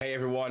Hey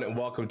everyone, and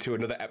welcome to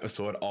another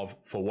episode of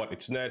For What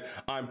It's Nerd.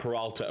 I'm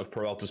Peralta of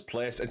Peralta's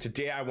Place, and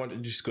today I want to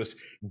discuss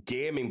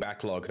gaming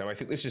backlog. Now, I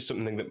think this is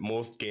something that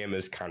most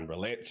gamers can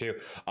relate to.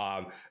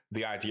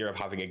 The idea of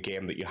having a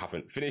game that you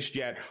haven't finished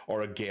yet,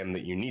 or a game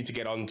that you need to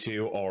get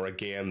onto, or a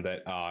game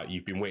that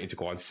you've been waiting to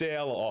go on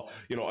sale, or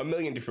a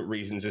million different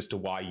reasons as to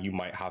why you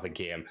might have a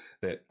game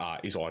that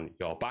is on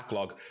your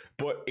backlog.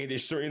 But it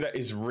is something that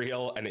is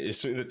real, and it is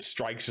something that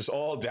strikes us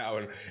all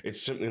down.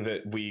 It's something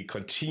that we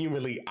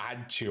continually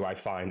add to, I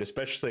find,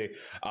 especially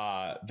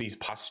these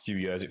past few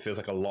years. It feels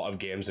like a lot of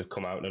games have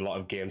come out, and a lot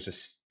of games are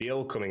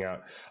still coming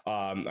out.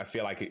 I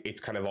feel like it's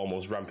kind of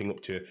almost ramping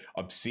up to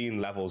obscene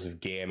levels of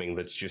gaming.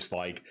 That's just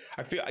like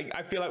I feel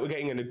like we're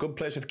getting in a good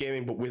place with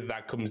gaming, but with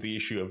that comes the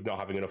issue of not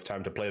having enough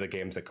time to play the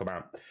games that come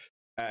out.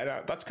 And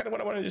that's kind of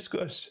what I want to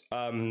discuss.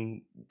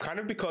 Kind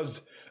of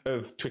because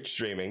of Twitch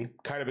streaming,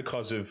 kind of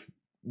because of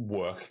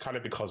work, kind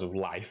of because of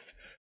life.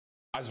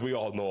 As we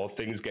all know,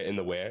 things get in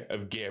the way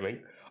of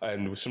gaming,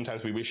 and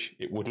sometimes we wish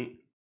it wouldn't.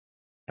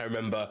 I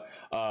remember,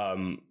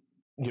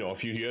 a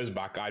few years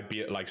back, I'd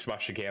be like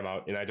smash a game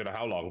out in I don't know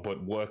how long,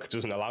 but work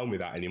doesn't allow me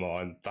that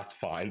anymore, and that's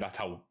fine. That's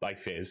how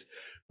life is.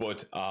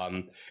 But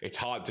it's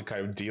hard to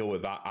kind of deal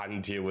with that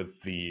and deal with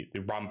the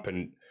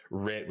rampant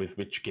rate with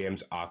which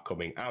games are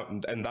coming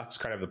out, and that's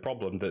kind of the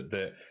problem,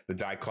 the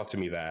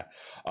dichotomy there.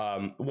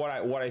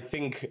 What I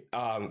think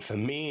for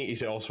me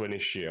is also an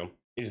issue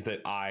is that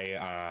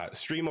I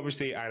stream,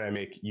 obviously, and I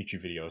make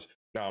YouTube videos.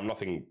 Now, I'm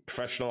nothing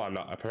professional. I'm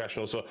not a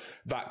professional. So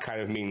that kind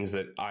of means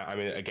that I'm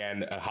in,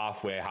 again, a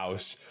halfway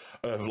house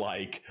of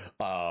like,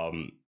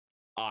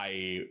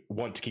 I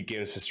want to keep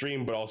games to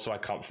stream, but also I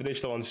can't finish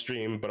them on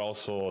stream, but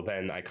also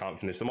then I can't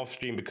finish them off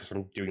stream because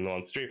I'm doing them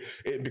on stream.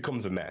 It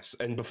becomes a mess.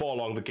 And before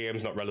long, the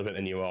game's not relevant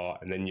anymore.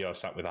 And then you're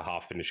sat with a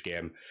half-finished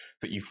game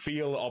that you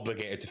feel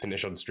obligated to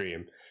finish on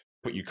stream,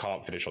 but you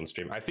can't finish on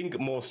stream. I think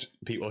most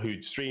people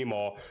who stream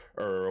or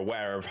are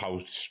aware of how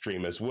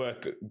streamers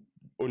work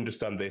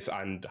understand this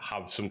and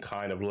have some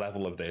kind of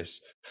level of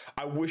this.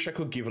 I wish I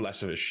could give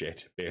less of a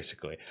shit,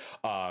 basically.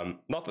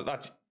 Not that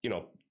that's,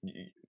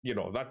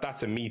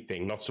 that's a me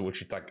thing, not so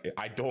much it's like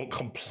I don't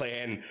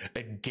complain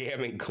at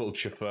gaming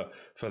culture for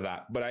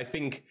that, but I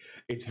think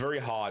it's very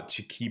hard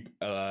to keep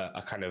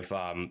a kind of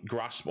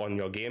grasp on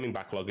your gaming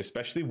backlog,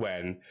 especially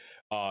when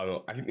I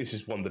think this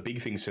is one of the big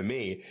things for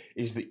me,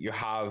 is that you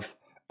have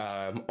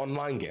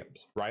online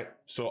games, right?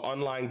 So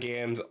online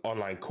games,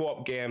 online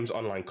co-op games,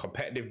 online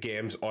competitive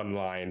games,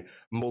 online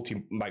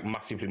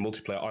massively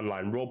multiplayer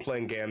online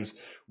role-playing games,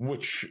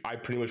 which I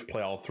pretty much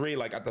play all three.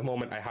 Like at the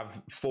moment, I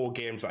have 4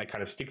 games that I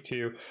kind of stick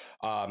to: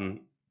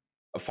 Final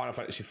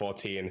Fantasy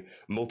 14,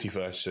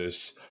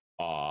 Multiversus,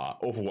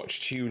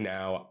 Overwatch 2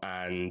 now,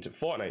 and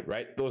Fortnite,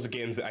 right? Those are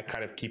games that I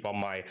kind of keep on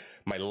my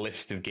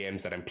list of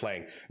games that I'm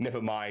playing.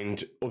 Never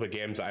mind other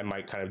games that I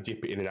might kind of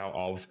dip in and out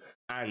of,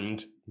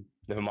 and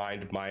never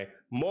mind my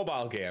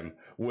mobile game,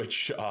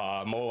 which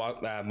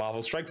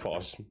Marvel Strike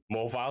Force.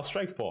 Mobile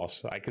Strike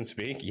Force. I can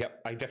speak.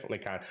 Yep, I definitely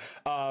can.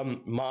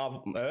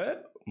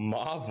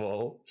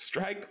 Marvel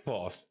Strike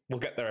Force. We'll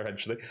get there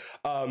eventually.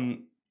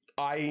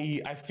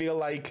 I feel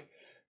like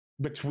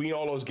between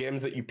all those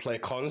games that you play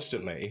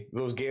constantly,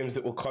 those games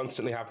that will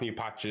constantly have new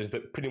patches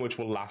that pretty much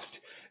will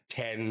last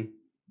 10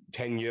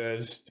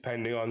 years,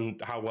 depending on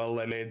how well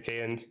they're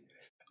maintained,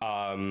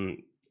 how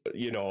am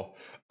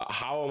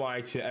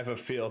I to ever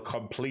feel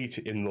complete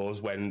in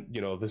those when,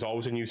 there's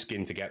always a new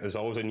skin to get, there's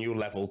always a new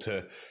level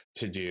to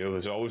do,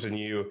 there's always a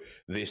new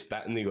this,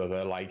 that, and the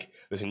other, like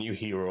there's a new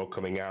hero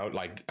coming out,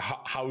 like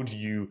how do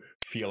you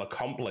feel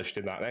accomplished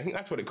in that? And I think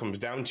that's what it comes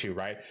down to,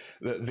 right?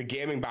 The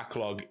gaming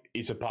backlog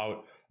is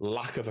about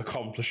lack of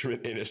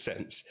accomplishment in a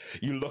sense.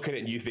 You look at it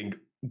and you think,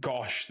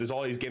 gosh, there's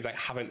all these games I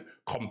haven't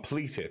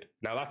completed.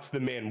 Now that's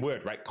the main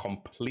word, right?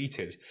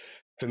 Completed.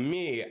 For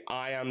me,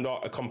 I am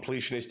not a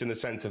completionist in the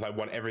sense of I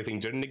want everything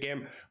done in the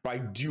game, but I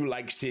do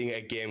like seeing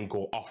a game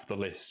go off the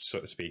list, so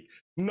to speak.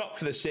 Not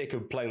for the sake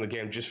of playing the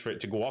game just for it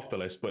to go off the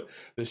list, but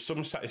there's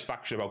some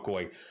satisfaction about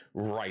going,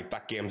 right,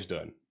 that game's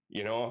done.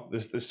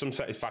 There's some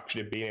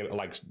satisfaction of being able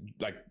to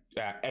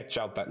etch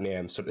out that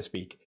name, so to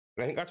speak.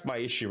 And I think that's my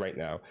issue right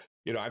now.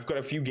 I've got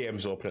a few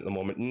games open at the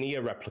moment.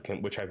 Nier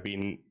Replicant, which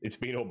it's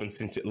been open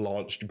since it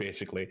launched,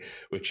 basically,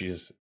 which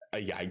is a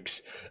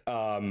yikes.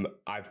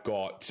 I've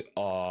got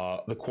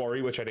The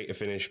Quarry, which I need to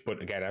finish, but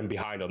again, I'm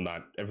behind on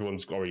that.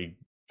 Everyone's already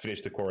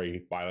finished The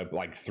Quarry by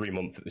like 3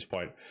 months at this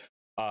point.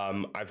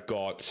 I've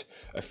got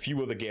a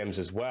few other games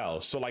as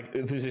well. So like,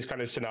 there's this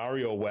kind of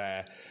scenario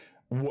where,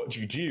 what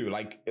do you do?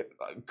 Like,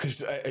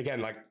 because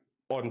again, like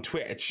on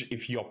Twitch,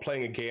 if you're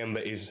playing a game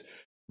that is,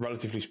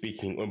 relatively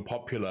speaking,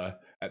 unpopular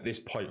at this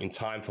point in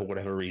time for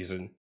whatever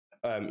reason,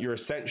 you're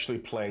essentially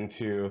playing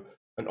to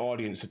an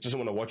audience that doesn't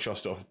want to watch your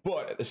stuff,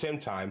 but at the same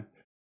time,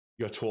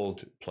 you're told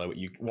to play what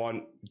you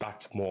want.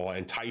 That's more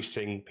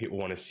enticing. People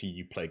want to see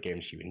you play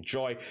games you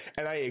enjoy,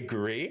 and I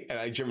agree, and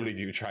I generally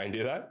do try and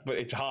do that, but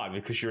it's hard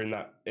because you're in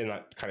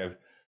that kind of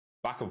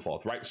back and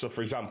forth, right? So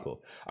for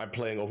example, I'm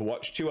playing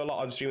Overwatch 2 a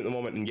lot on stream at the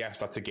moment, and yes,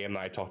 that's a game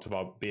that I talked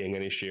about being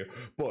an issue,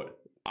 but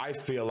I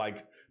feel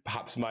like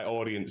perhaps my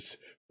audience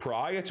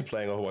prior to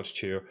playing Overwatch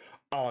 2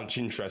 aren't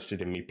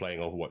interested in me playing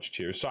Overwatch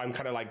 2. So I'm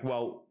kind of like,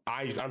 well,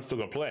 I'm still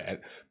going to play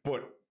it,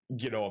 but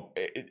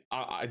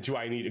do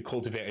I need to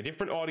cultivate a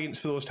different audience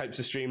for those types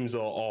of streams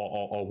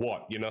or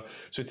what,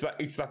 So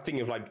it's that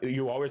thing of like,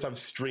 you always have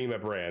streamer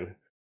brain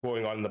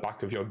going on in the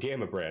back of your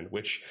gamer brain,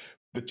 which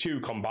the two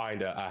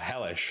combined are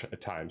hellish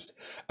at times.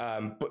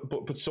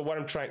 But so what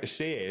I'm trying to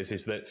say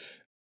is that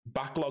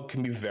Backlog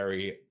can be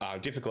very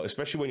difficult,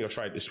 especially when you're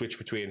trying to switch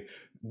between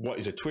what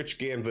is a Twitch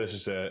game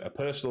versus a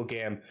personal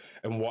game,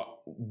 and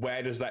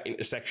where does that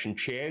intersection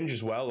change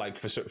as well? Like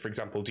for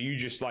example, do you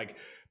just like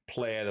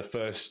play the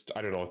first,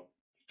 I don't know,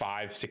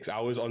 5-6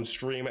 hours on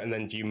stream, and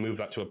then do you move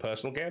that to a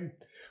personal game?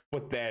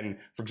 But then,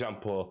 for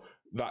example,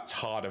 that's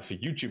harder for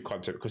YouTube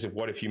content, because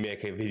what if you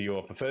make a video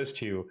of the first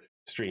 2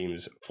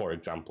 streams, for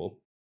example,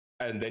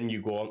 and then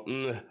you go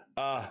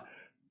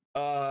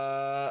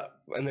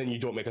and then you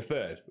don't make a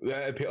third.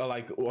 People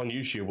like on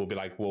YouTube will be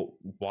like, well,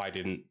 why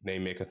didn't they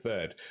make a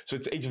third? So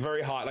it's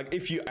very hard. Like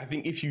I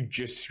think if you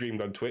just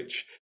streamed on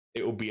Twitch,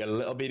 it would be a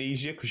little bit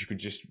easier because you could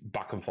just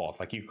back and forth.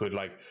 Like you could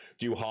like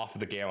do half of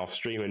the game off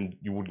stream and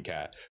you wouldn't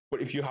care.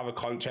 But if you have a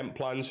content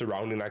plan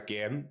surrounding that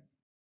game,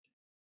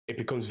 it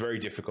becomes very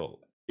difficult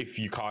if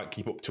you can't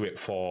keep up to it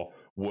for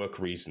work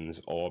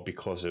reasons, or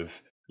because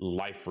of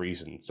life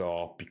reasons,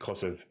 or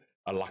because of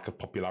a lack of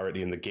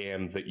popularity in the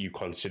game that you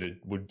considered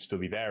would still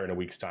be there in a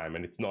week's time,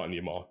 and it's not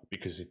anymore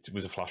because it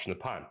was a flash in the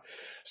pan.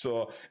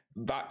 So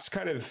that's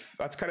kind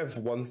of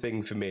one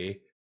thing for me,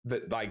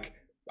 that like,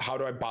 how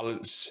do I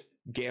balance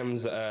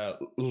games that are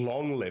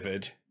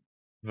long-lived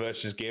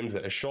versus games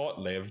that are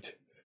short-lived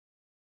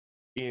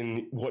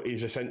in what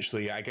is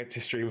essentially, I get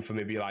to stream for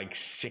maybe like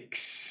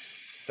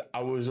 6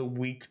 hours a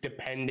week,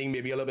 depending,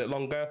 maybe a little bit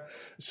longer.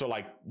 So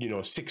like,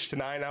 6 to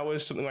 9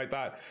 hours, something like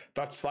that.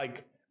 That's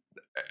like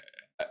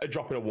a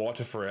drop in the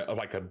water for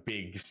like a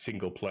big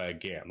single player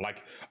game.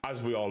 Like,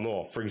 as we all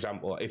know, for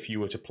example, if you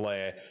were to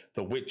play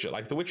The Witcher,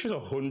 like The Witcher's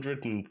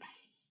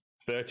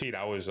 113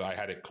 hours I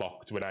had it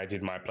clocked when I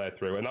did my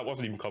playthrough, and that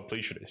wasn't even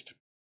completionist.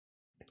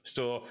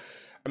 So,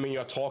 I mean,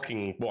 you're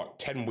talking,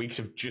 10 weeks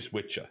of just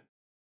Witcher.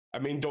 I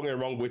mean, don't get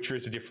me wrong, Witcher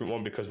is a different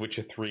one because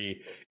Witcher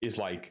 3 is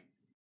like,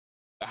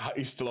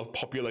 is still a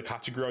popular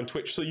category on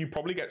Twitch, so you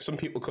probably get some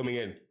people coming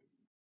in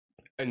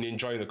and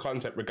enjoying the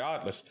content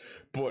regardless,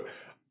 but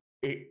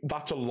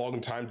that's a long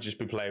time to just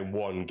be playing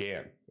one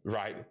game,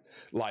 right?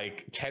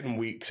 Like 10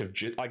 weeks of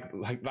just like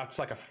that's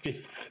like a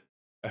fifth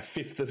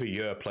of a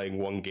year playing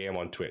one game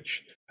on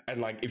Twitch.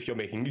 And like, if you're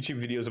making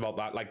YouTube videos about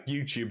that, like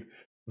YouTube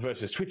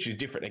versus Twitch is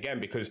different again,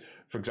 because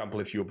for example,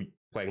 if you're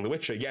playing The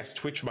Witcher, yes,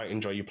 Twitch might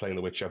enjoy you playing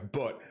The Witcher,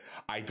 but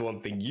I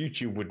don't think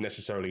YouTube would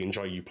necessarily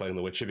enjoy you playing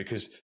The Witcher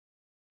because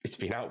it's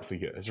been out for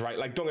years, right?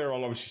 Like, don't get me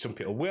wrong, obviously some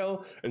people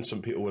will, and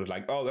some people would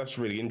like, oh, that's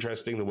really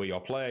interesting, the way you're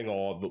playing,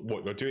 or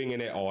what you're doing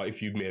in it, or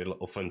if you made a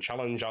little fun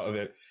challenge out of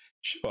it,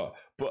 sure.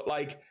 But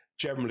like,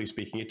 generally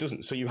speaking, it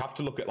doesn't. So you have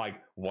to look at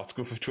like what's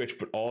good for Twitch,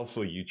 but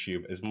also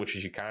YouTube as much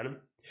as you can,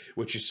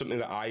 which is something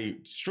that I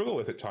struggle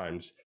with at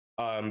times.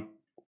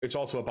 It's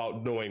also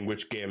about knowing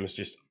which games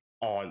just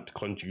aren't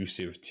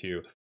conducive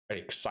to an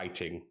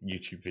exciting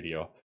YouTube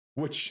video,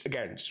 which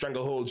again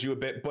strangleholds you a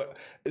bit. But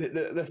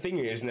the thing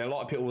is, and a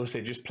lot of people will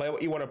say, just play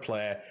what you want to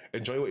play,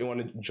 enjoy what you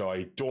want to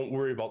enjoy, don't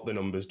worry about the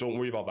numbers, don't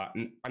worry about that.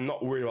 And I'm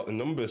not worried about the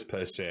numbers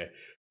per se,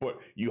 but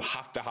you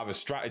have to have a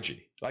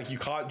strategy. Like, you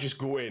can't just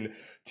go in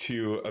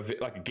to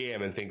a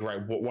game and think, right,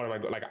 what am I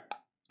going, like,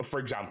 for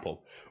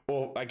example,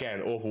 or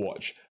again,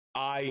 Overwatch.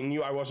 I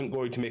knew I wasn't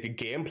going to make a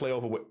gameplay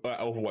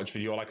Overwatch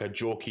video, like a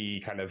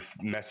jokey kind of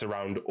mess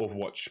around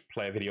Overwatch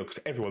player video, because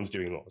everyone's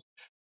doing those.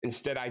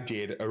 Instead, I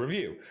did a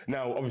review.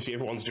 Now, obviously,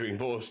 everyone's doing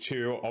those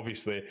too,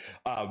 obviously,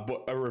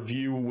 but a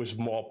review was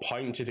more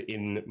pointed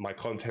in my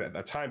content at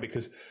that time,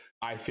 because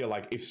I feel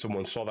like if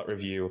someone saw that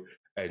review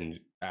and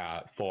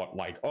thought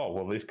like, oh,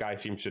 well, this guy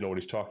seems to know what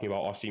he's talking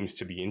about, or seems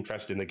to be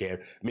interested in the game,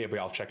 maybe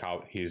I'll check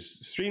out his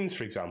streams,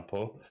 for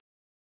example.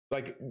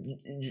 Like,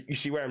 you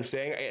see where I'm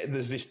saying?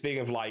 There's this thing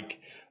of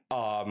like,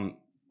 I'm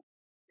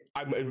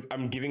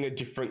giving a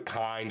different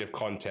kind of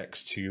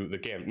context to the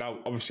game. Now,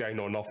 obviously, I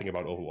know nothing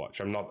about Overwatch.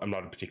 I'm not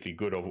a particularly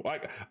good Overwatch.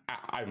 Like,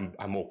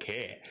 I'm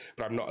okay,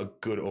 but I'm not a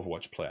good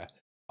Overwatch player.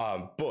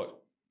 But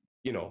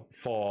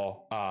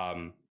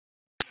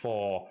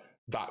for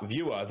that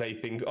viewer, they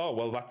think, oh,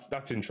 well,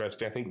 that's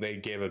interesting. I think they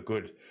gave a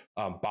good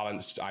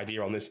balanced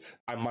idea on this.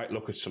 I might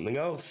look at something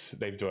else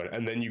they've done,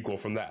 and then you go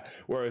from there.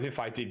 Whereas if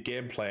I did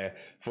gameplay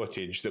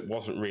footage that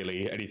wasn't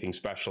really anything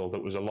special,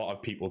 that was a lot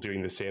of people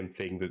doing the same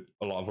thing that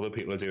a lot of other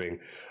people are doing,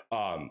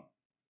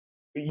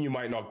 you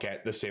might not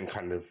get the same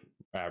kind of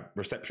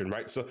reception,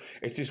 right? So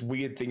it's this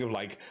weird thing of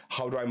like,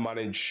 how do I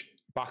manage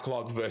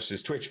Backlog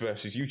versus Twitch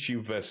versus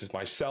YouTube versus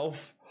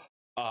myself?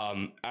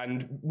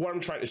 And what I'm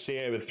trying to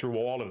say through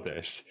all of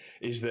this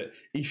is that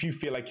if you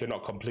feel like you're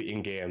not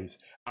completing games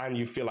and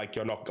you feel like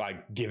you're not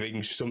like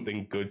giving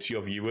something good to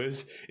your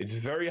viewers, it's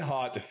very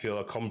hard to feel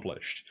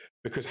accomplished,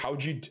 because how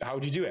do you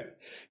do it?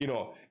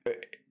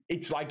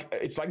 It's like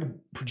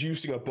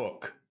producing a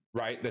book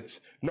right?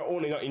 That's not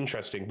only not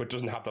interesting, but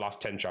doesn't have the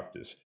last 10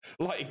 chapters.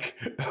 Like,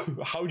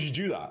 how would you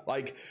do that?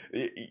 Like,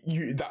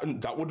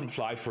 that wouldn't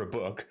fly for a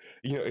book.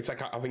 You know, it's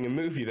like having a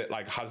movie that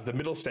like has the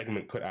middle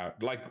segment cut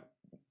out. Like,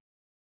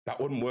 that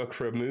wouldn't work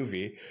for a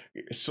movie.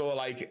 So,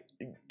 like,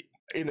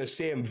 in the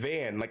same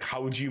vein, like,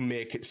 how would you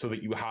make it so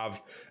that you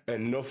have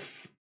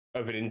enough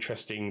of an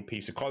interesting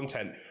piece of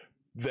content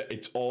that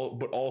it's all,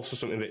 but also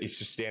something that is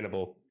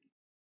sustainable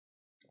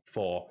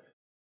for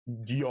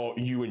you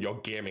and your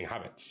gaming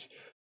habits?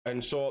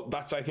 And so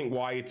that's, I think,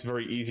 why it's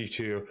very easy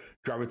to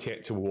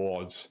gravitate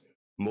towards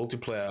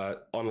multiplayer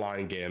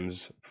online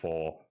games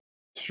for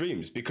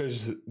streams,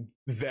 because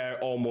they're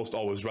almost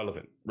always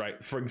relevant,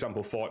 right? For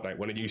example, Fortnite,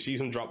 when a new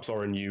season drops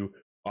or a new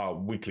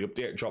weekly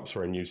update drops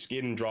or a new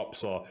skin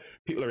drops, or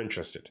people are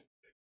interested.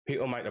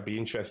 People might not be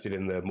interested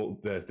in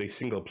the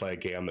single player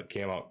game that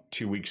came out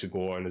 2 weeks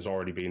ago and has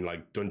already been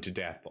like done to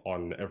death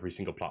on every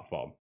single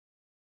platform.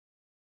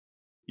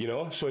 You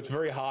know, so it's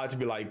very hard to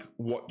be like,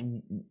 what,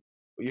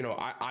 you know,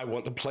 I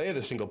want to play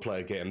the single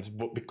player games,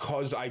 but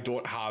because I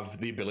don't have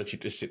the ability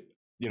to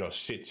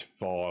sit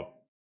for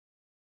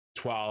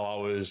 12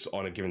 hours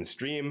on a given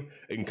stream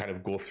and kind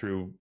of go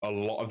through a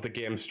lot of the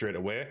game straight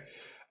away,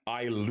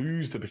 I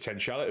lose the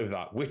potentiality of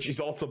that, which is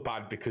also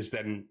bad because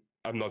then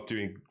I'm not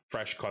doing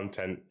fresh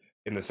content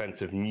in the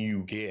sense of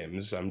new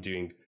games. I'm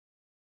doing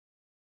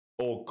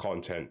old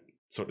content,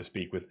 so to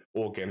speak, with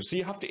old games. So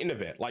you have to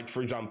innovate. Like,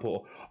 for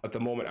example, at the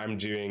moment I'm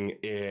doing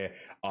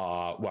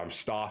I'm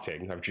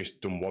starting, I've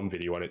just done one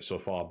video on it so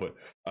far, but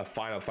a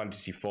Final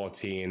Fantasy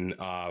 14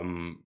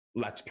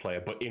 Let's Play,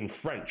 but in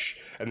French.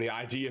 And the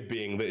idea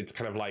being that it's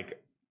kind of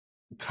like,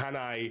 can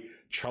I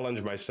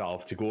challenge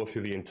myself to go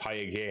through the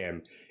entire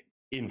game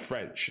in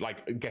French,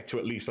 like get to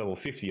at least level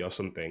 50 or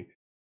something,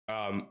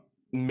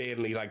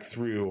 mainly like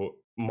through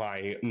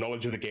my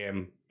knowledge of the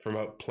game from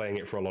playing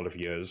it for a lot of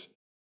years,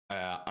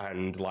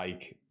 and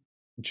like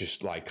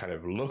just like kind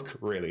of luck,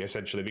 really,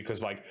 essentially,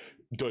 because like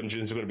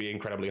dungeons are going to be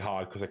incredibly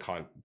hard because I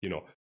can't,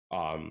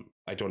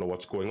 I don't know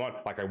what's going on.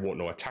 Like, I won't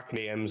know attack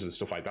names and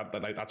stuff like that.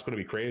 That's going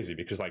to be crazy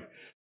because like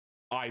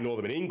I know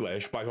them in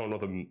English, but I don't know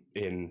them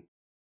in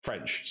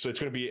French. So it's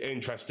going to be an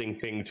interesting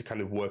thing to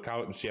kind of work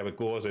out and see how it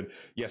goes. And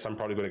yes, I'm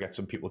probably going to get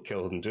some people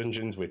killed in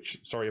dungeons, which,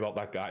 sorry about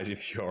that, guys,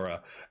 if you're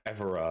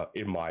ever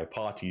in my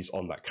parties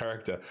on that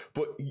character.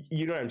 But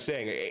you know what I'm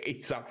saying?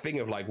 It's that thing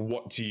of like,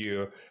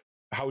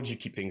 how do you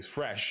keep things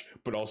fresh,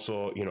 but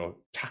also,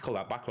 tackle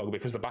that backlog,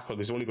 because the backlog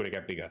is only going to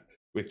get bigger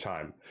with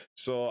time.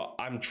 So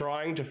I'm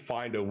trying to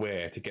find a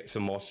way to get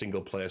some more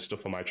single player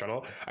stuff on my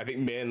channel. I think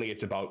mainly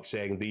it's about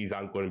saying these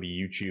aren't going to be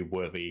YouTube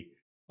worthy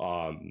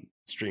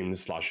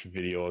streams /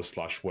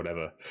 videos /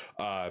 whatever,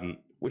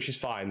 which is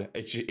fine.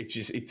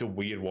 It's a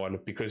weird one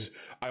because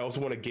I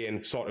also want to gain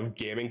sort of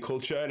gaming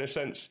culture in a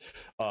sense.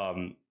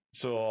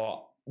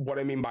 So what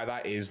I mean by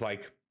that is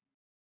like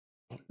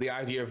the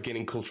idea of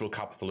gaining cultural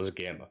capital as a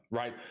gamer,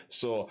 right?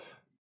 So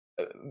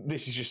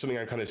this is just something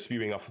I'm kind of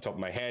spewing off the top of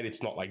my head.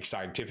 It's not like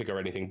scientific or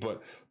anything,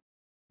 but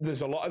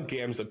there's a lot of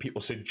games that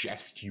people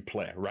suggest you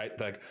play, right?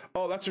 Like,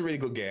 oh, that's a really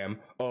good game,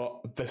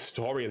 or the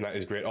story in that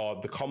is great, or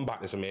the combat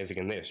is amazing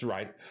in this,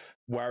 right?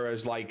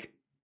 Whereas, like,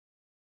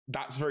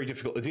 that's very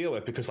difficult to deal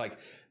with because, like,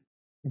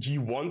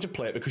 you want to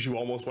play it because you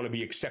almost want to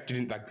be accepted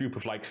into that group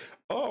of, like,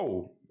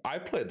 oh, I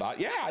played that.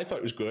 Yeah, I thought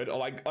it was good. Or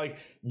like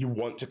you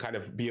want to kind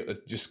of be able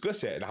to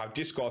discuss it and have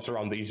discourse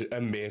around these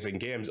amazing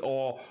games,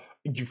 or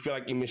you feel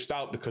like you missed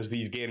out because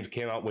these games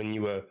came out when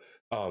you were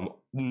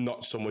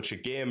not so much a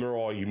gamer,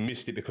 or you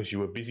missed it because you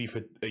were busy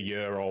for a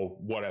year or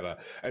whatever.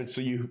 And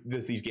so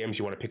there's these games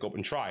you want to pick up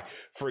and try.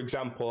 For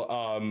example,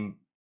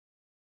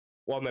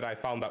 one that I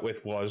found that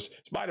with was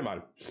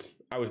Spider-Man.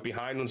 I was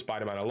behind on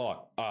Spider-Man a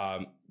lot.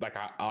 I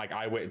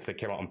waited until it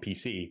came out on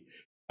PC.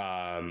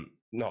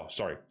 No,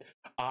 sorry.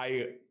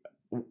 I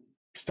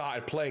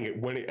started playing it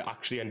when it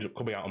actually ended up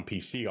coming out on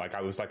PC. Like,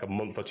 I was like a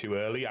month or two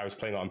early. I was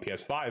playing it on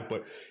PS5,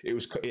 but it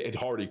was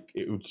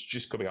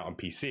just coming out on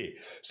PC.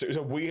 So it was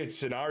a weird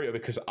scenario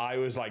because I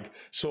was like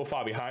so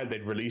far behind.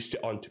 They'd released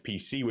it onto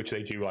PC, which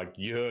they do like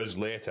years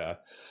later.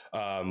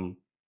 And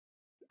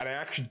I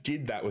actually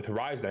did that with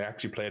Horizon. I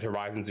actually played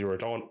Horizon Zero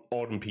Dawn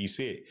on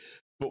PC.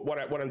 But what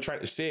I'm trying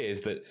to say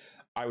is that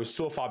I was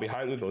so far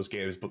behind with those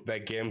games, but they're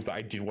games that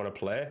I did want to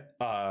play.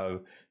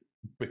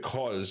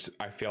 Because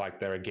I feel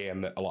like they're a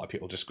game that a lot of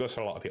people discuss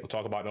and a lot of people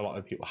talk about and a lot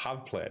of people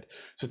have played.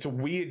 So it's a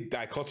weird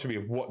dichotomy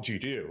of what do you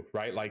do,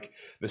 right? Like,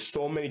 there's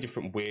so many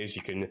different ways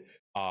you can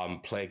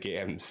play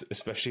games,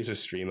 especially as a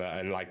streamer,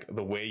 and like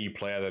the way you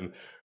play them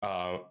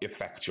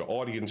affects your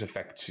audience,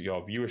 affects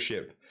your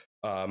viewership,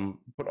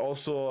 but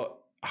also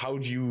how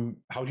do you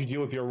deal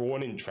with your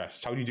own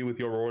interests? How do you deal with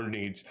your own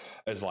needs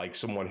as like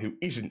someone who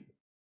isn't,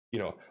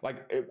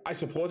 like, I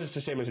suppose it's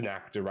the same as an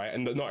actor, right?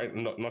 And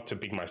not to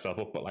big myself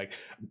up, but like,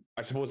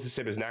 I suppose it's the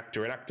same as an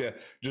actor. An actor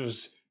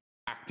does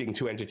acting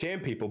to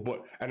entertain people,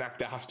 but an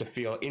actor has to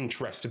feel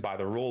interested by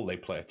the role they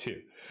play too.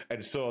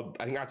 And so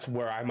I think that's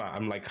where I'm at.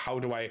 I'm like, how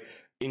do I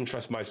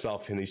interest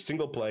myself in these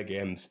single player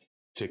games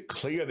to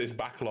clear this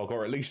backlog,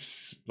 or at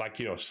least like,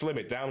 slim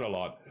it down a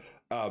lot,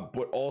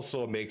 but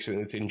also makes it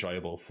it's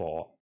enjoyable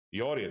for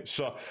the audience.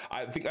 So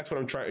I think that's what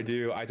I'm trying to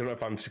do. I don't know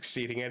if I'm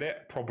succeeding at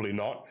it. Probably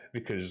not,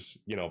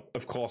 because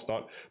of course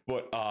not.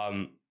 But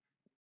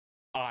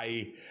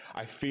I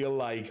feel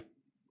like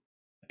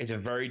it's a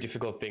very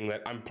difficult thing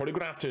that I'm probably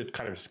going to have to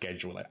kind of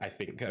schedule it. I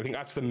think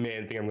that's the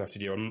main thing I'm going to have to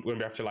do. I'm going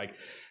to have to like,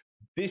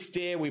 this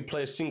day we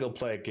play single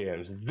player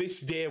games.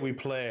 This day we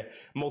play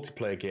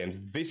multiplayer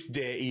games. This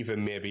day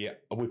even maybe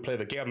we play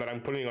the game that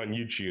I'm putting on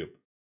YouTube.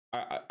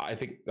 I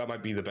think that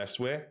might be the best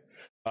way.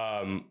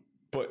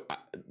 But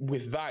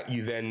with that,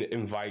 you then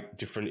invite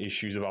different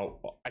issues about,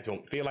 I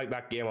don't feel like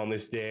that game on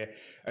this day.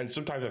 And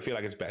sometimes I feel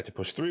like it's better to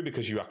push through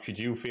because you actually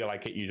do feel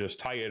like it. You're just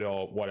tired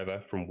or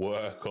whatever from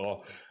work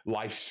or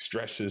life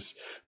stresses.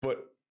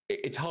 But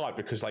it's hard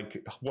because,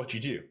 like, what do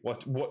you do?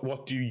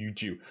 What do you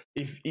do?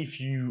 If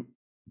you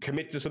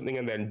commit to something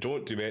and then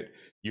don't do it,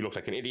 you look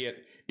like an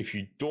idiot. If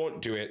you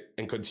don't do it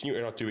and continue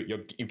to not do it,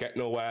 you get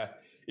nowhere.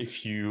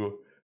 If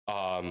you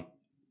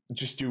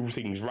just do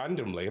things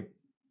randomly,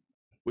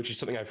 which is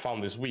something I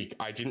found this week.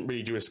 I didn't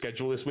really do a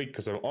schedule this week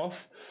because I'm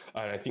off,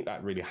 and I think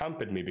that really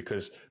hampered me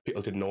because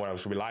people didn't know when I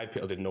was going to be live,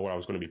 people didn't know what I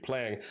was going to be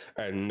playing,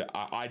 and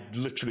I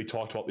literally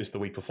talked about this the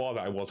week before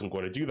that I wasn't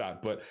going to do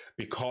that, but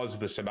because of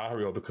the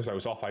scenario, because I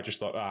was off, I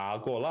just thought, I'll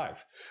go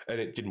live, and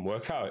it didn't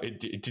work out. It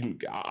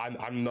didn't.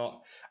 I'm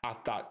not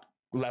at that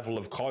level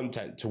of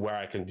content to where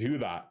I can do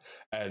that,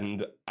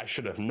 and I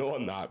should have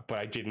known that, but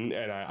I didn't,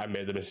 and I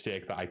made the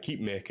mistake that I keep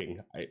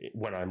making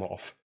when I'm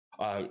off.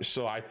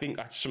 So I think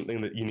that's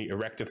something that you need to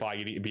rectify.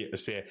 You need to be able to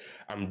say,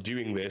 I'm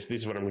doing this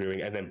is what I'm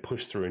doing, and then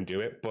push through and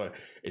do it. But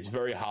it's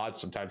very hard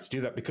sometimes to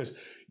do that because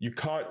you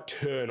can't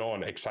turn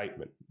on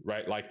excitement,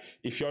 right? Like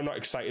if you're not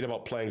excited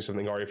about playing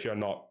something, or if you're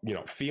not,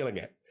 feeling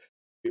it,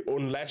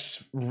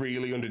 unless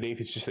really underneath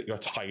it's just that you're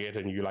tired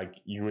and you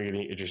really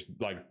need to just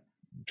like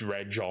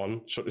dredge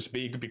on, so to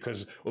speak,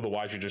 because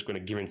otherwise you're just going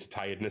to give into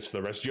tiredness for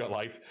the rest of your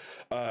life.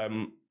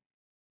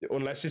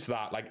 Unless it's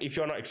that, like if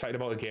you're not excited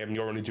about the game and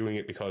you're only doing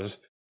it because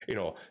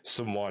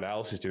someone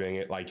else is doing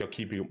it, like you're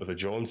keeping up with the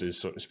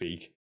Joneses, so to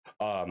speak,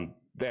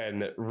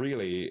 then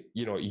really,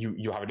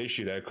 you have an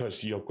issue there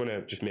because you're going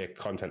to just make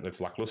content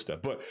that's lackluster.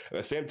 But at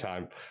the same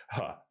time,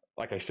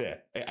 like I say,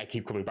 I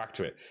keep coming back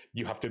to it.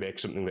 You have to make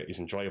something that is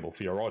enjoyable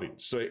for your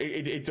audience. So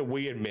it's a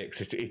weird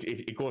mix.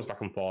 It goes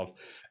back and forth.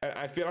 And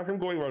I feel like I'm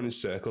going around in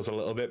circles a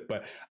little bit,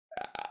 but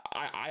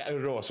I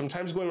don't know.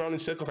 Sometimes going around in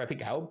circles, I think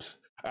helps.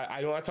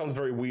 I know that sounds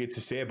very weird to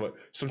say, but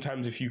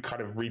sometimes if you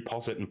kind of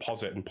reposit and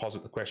posit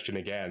the question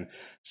again,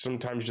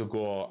 sometimes you'll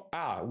go,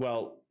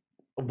 well,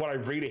 what I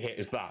really hate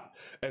is that,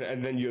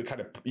 and then you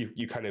kind of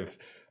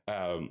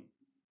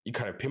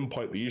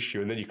pinpoint the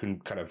issue, and then you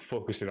can kind of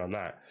focus in on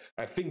that.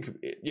 I think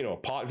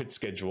part of it's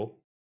schedule,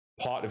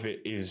 part of it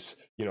is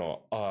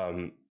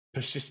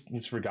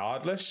persistence.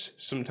 Regardless,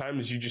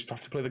 sometimes you just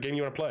have to play the game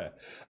you want to play,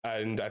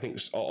 and I think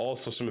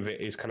also some of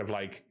it is kind of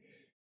like,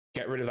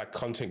 get rid of that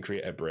content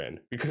creator brain,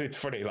 because it's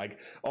funny, like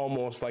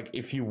almost like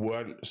if you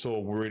weren't so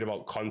worried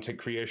about content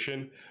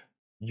creation,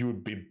 you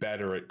would be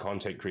better at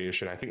content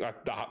creation. I think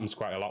that happens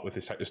quite a lot with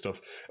this type of stuff.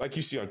 Like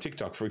you see on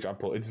TikTok, for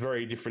example, it's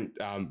very different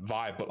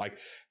vibe, but like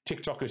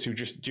TikTokers who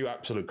just do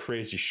absolute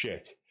crazy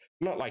shit,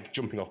 not like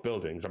jumping off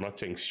buildings, I'm not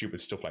saying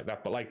stupid stuff like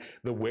that, but like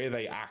the way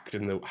they act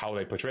and how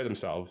they portray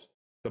themselves,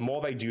 the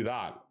more they do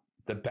that,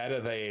 the better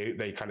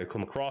they kind of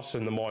come across,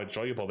 and the more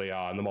enjoyable they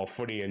are, and the more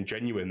funny and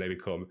genuine they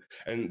become.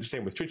 And the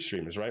same with Twitch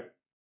streamers, right?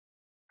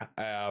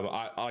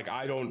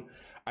 I don't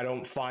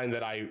find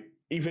that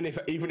even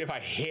if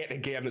I hate a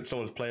game that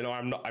someone's playing, or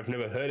I've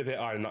never heard of it,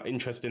 or I'm not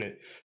interested in it,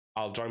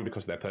 I'll join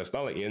because of their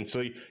personality. And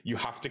so you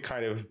have to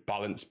kind of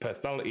balance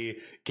personality,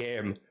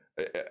 game.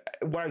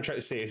 What I'm trying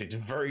to say is it's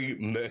very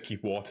murky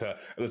water,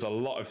 and there's a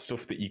lot of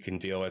stuff that you can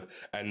deal with,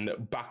 and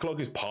Backlog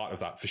is part of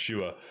that for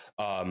sure,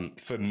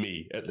 for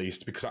me at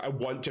least, because I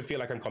want to feel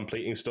like I'm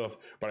completing stuff,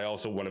 but I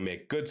also want to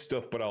make good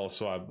stuff, but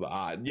also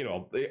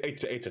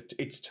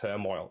it's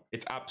turmoil.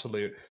 It's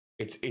absolute,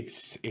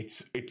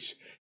 it's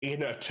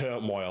inner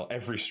turmoil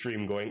every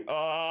stream, going,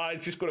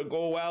 it's just gonna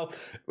go well,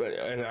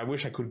 and I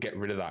wish I could get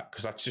rid of that,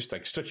 because that's just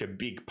like such a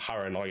big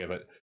paranoia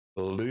that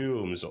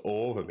looms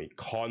over me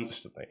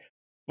constantly.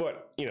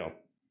 But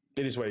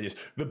it is what it is.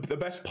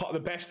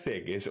 The best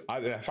thing is,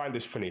 I find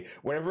this funny.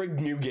 Whenever a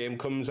new game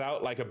comes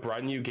out, like a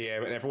brand new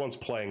game, and everyone's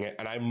playing it,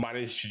 and I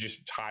manage to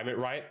just time it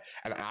right,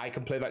 and I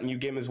can play that new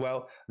game as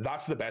well,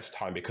 that's the best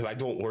time, because I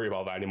don't worry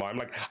about that anymore.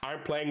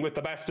 I'm playing with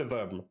the best of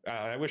them.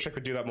 I wish I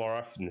could do that more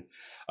often.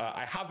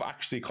 I have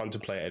actually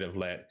contemplated of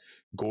late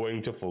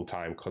going to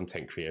full-time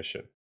content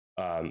creation,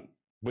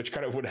 which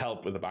kind of would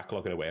help with the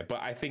backlog in a way.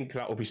 But I think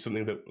that will be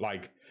something that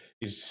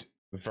is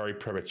very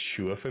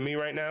premature for me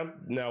right now.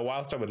 Now,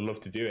 whilst I would love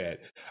to do it,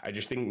 I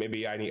just think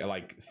maybe I need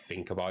to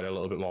think about it a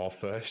little bit more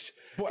first.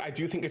 But I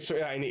do think it's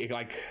something I need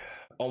to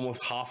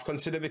almost half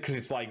consider, because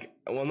it's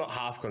not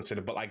half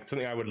consider, but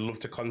something I would love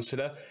to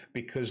consider,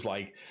 because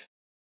I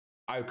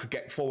could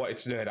get For What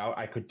It's Nerd out,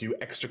 I could do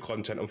extra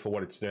content on For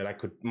What It's Nerd, I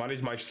could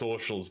manage my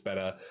socials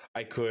better,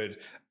 I could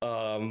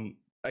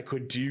I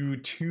could do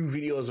 2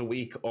 videos a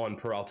week on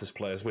Peralta's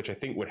Players, which I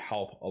think would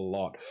help a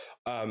lot.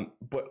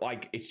 But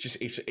like,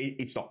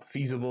 it's not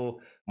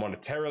feasible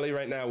monetarily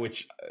right now,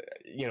 which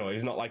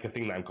is not like a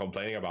thing that I'm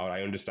complaining about.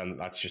 I understand that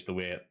that's just the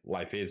way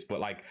life is. But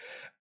like,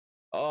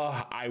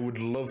 oh, I would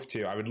love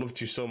to. I would love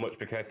to so much,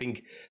 because I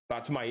think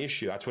that's my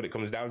issue. That's what it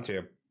comes down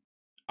to.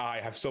 I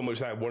have so much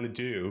that I want to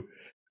do,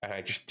 and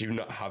I just do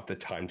not have the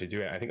time to do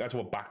it. I think that's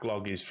what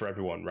backlog is for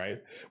everyone,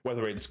 right?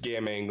 Whether it's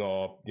gaming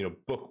or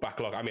book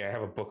backlog. I mean, I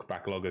have a book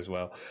backlog as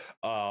well,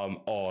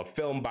 or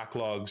film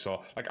backlogs,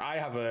 or like I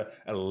have a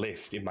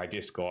list in my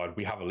Discord.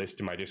 We have a list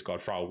in my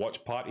Discord for our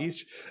watch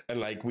parties, and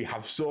like we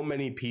have so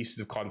many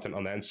pieces of content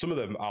on there, and some of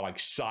them are like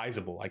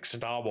sizable. Like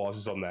Star Wars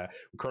is on there.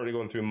 We're currently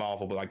going through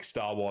Marvel, but like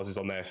Star Wars is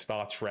on there,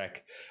 Star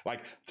Trek.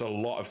 Like it's a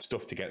lot of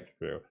stuff to get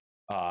through.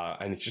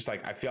 And it's just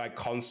like, I feel like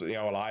constantly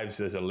in our lives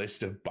there's a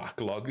list of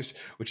backlogs,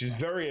 which is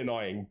very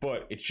annoying,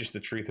 but it's just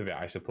the truth of it,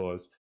 I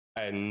suppose.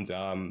 And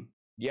I'm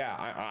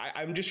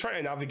just trying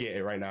to navigate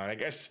it right now. And I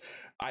guess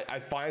I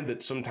find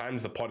that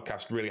sometimes the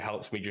podcast really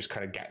helps me just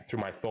kind of get through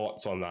my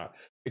thoughts on that.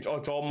 It's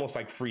almost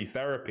like free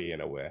therapy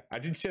in a way. I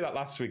did say that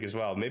last week as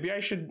well. Maybe I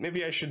should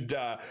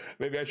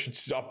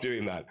stop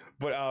doing that.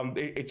 But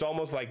it's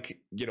almost like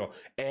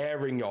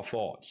airing your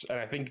thoughts, and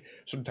I think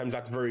sometimes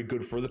that's very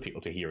good for other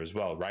people to hear as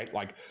well, right?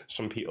 Like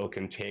some people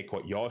can take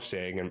what you're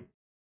saying and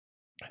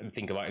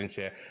think about it and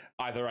say,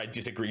 either I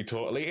disagree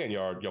totally and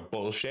you're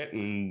bullshit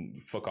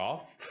and fuck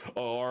off,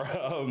 or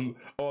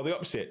the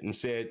opposite and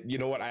say, you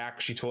know what, I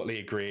actually totally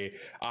agree.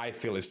 I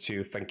feel this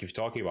too. Thank you for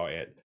talking about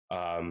it.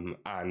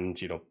 And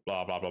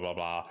blah blah blah blah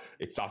blah.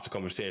 It starts a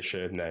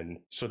conversation, and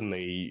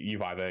suddenly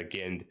you've either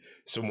gained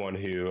someone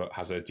who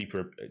has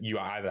you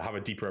either have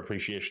a deeper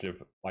appreciation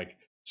of like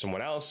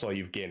someone else, or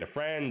you've gained a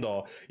friend,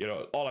 or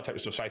all that type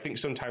of stuff. So I think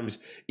sometimes,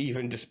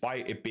 even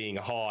despite it being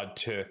hard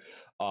to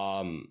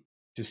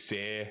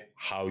say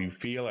how you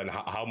feel and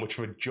how much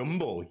of a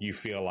jumble you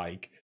feel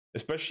like,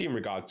 especially in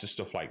regards to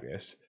stuff like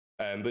this,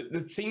 but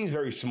it seems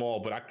very small,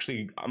 but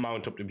actually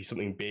amount up to be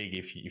something big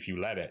if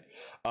you let it,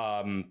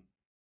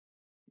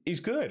 is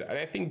good. And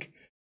I think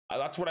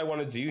that's what I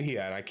want to do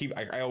here. And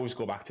I always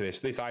go back to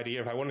this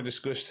idea of, I want to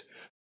discuss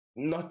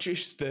not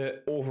just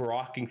the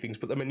overarching things,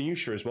 but the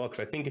minutiae as well, because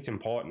I think it's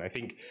important. I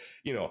think,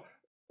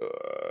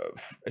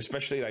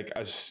 especially like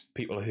as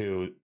people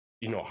who,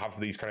 have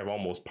these kind of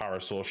almost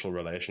parasocial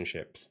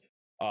relationships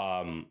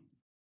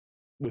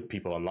with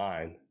people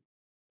online,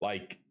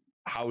 like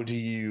how do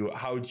you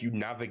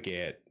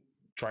navigate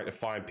trying to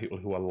find people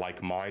who are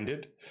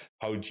like-minded?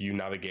 How do you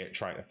navigate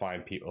trying to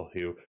find people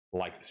who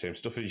like the same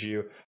stuff as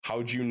you?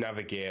 How do you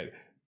navigate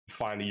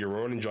finding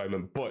your own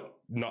enjoyment, but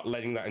not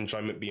letting that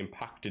enjoyment be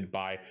impacted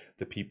by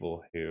the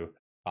people who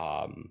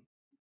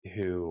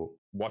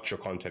watch your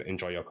content,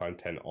 enjoy your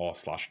content, or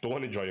 /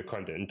 don't enjoy your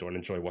content and don't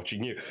enjoy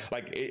watching you?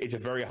 Like it's a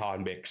very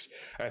hard mix.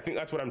 And I think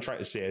that's what I'm trying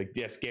to say.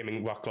 Yes,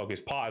 gaming backlog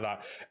is part of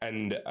that,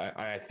 and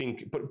I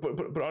think, but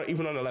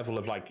even on a level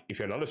of like, if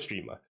you're not a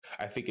streamer,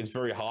 I think it's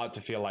very hard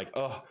to feel like,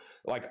 I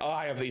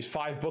have these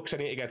 5 books I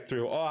need to get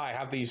through. Oh, I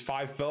have these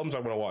 5 films I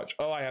want to watch.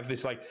 Oh, I have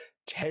this like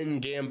 10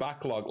 game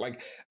backlog.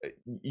 Like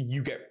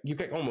you get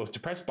almost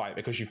depressed by it,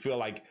 because you feel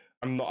like,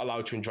 I'm not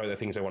allowed to enjoy the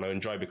things I want to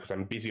enjoy because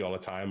I'm busy all the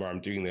time, or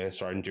I'm doing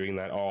this, or I'm doing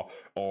that,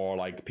 or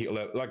like people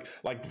are,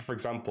 like for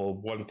example,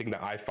 one thing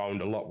that I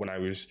found a lot when I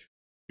was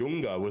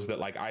younger was that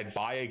like I'd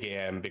buy a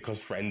game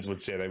because friends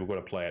would say they were going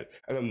to play it,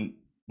 and then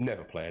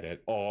never played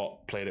it, or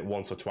played it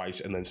once or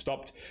twice and then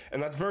stopped.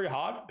 And that's very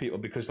hard for people,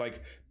 because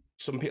like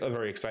some people are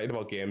very excited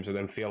about games and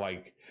then feel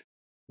like,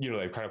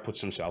 they've kind of put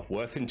some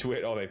self-worth into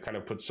it, or they've kind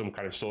of put some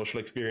kind of social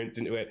experience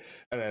into it,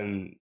 and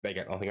then they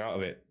get nothing out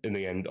of it in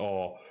the end,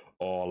 or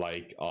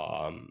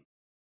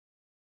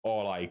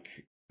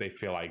they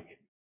feel like,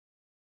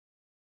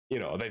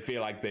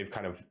 they've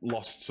kind of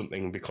lost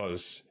something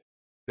because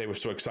they were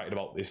so excited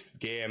about this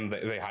game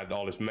that they had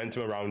all this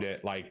momentum around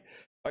it. Like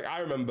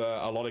I remember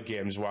a lot of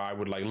games where I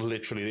would like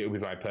literally, it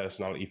would be my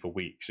personality for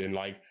weeks, and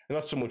like,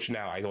 not so much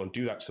now. I don't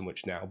do that so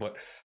much now, but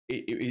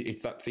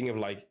it's that thing of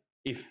like,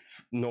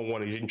 if no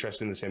one is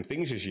interested in the same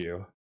things as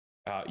you,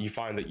 you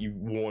find that you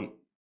won't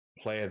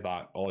play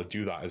that or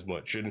do that as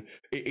much. And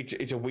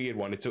it's a weird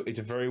one. It's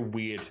a very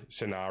weird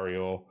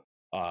scenario,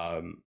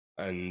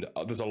 and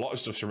there's a lot of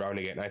stuff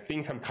surrounding it, and I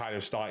think I'm kind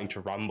of starting to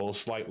ramble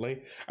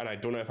slightly, and I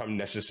don't know if I'm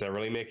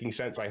necessarily making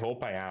sense. I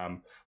hope I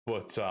am,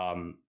 but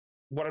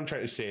what I'm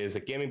trying to say is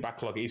that gaming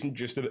backlog isn't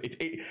just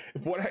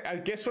I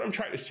guess what I'm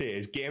trying to say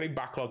is gaming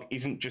backlog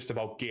isn't just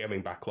about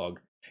gaming backlog.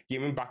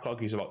 Gaming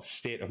backlog is about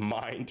state of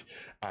mind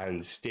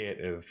and state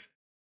of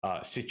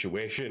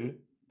situation,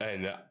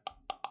 and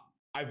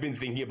I've been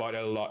thinking about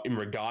it a lot in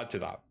regard to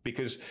that,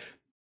 because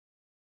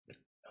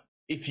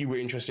if you were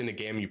interested in a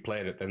game, you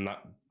played it, then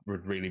that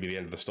would really be the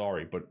end of the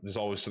story. But there's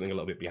always something a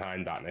little bit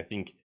behind that, and I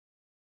think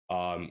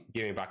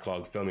gaming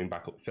backlog, film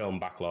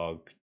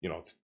backlog,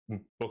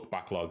 book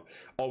backlog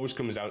always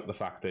comes down to the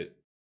fact that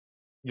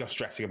you're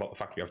stressing about the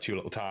fact you have too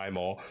little time,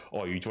 or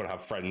you don't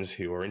have friends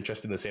who are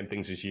interested in the same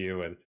things as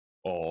you, and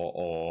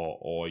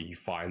or you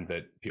find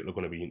that people are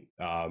going to be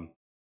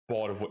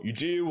bored of what you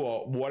do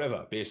or whatever,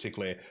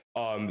 basically,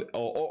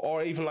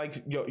 or even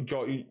like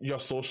your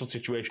social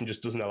situation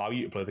just doesn't allow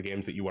you to play the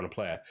games that you want to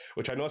play,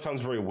 which I know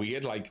sounds very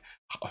weird, like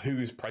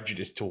who's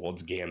prejudiced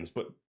towards games,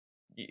 but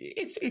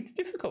it's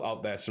difficult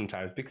out there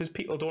sometimes because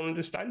people don't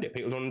understand it.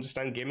 People don't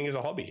understand gaming as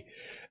a hobby,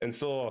 and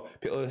so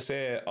people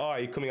say, "Oh, are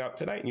you coming out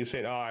tonight?" And you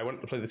say, "Oh, I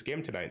want to play this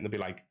game tonight," and they'll be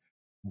like,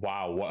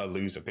 "Wow, what a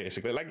loser!"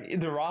 Basically, like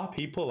there are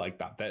people like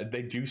that.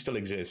 They do still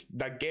exist.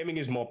 That gaming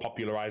is more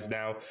popularized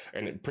now,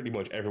 and pretty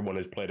much everyone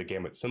has played a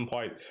game at some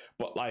point.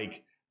 But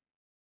like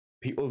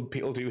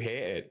people do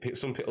hate it.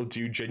 Some people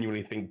do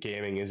genuinely think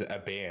gaming is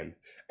a bane,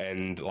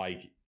 and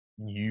like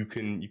you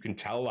can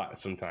tell that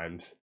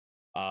sometimes.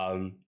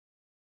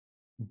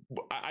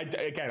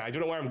 Again, I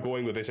don't know where I'm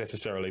going with this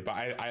necessarily, but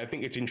I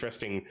think it's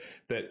interesting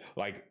that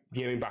like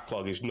gaming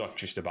backlog is not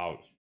just about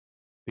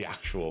the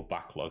actual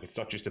backlog. It's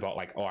not just about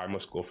like, oh, I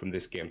must go from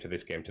this game to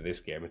this game to this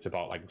game. It's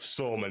about like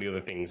so many other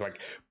things, like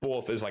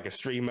both as like a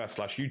streamer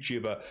slash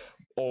YouTuber,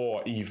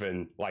 or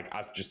even like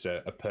as just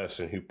a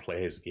person who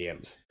plays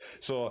games.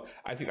 So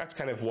I think that's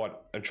kind of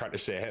what I'm trying to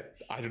say.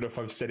 I don't know if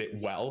I've said it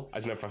well. I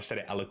don't know if I've said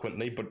it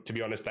eloquently, but to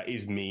be honest, that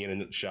is me in a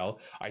nutshell.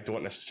 I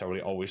don't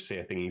necessarily always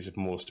say things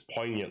most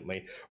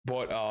poignantly,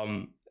 but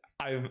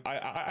I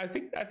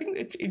think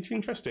it's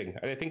interesting,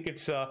 and I think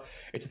it's a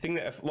thing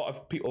that a lot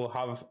of people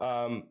have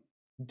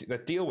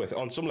that deal with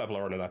on some level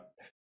or another.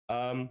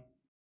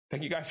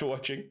 Thank you guys for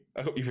watching.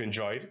 I hope you've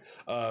enjoyed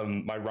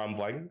my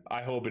rambling.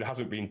 I hope it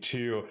hasn't been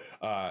too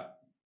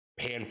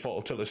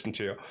painful to listen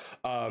to.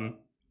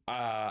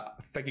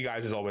 Thank you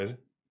guys as always,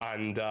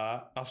 and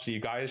I'll see you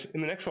guys in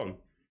the next one.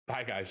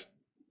 Bye, guys.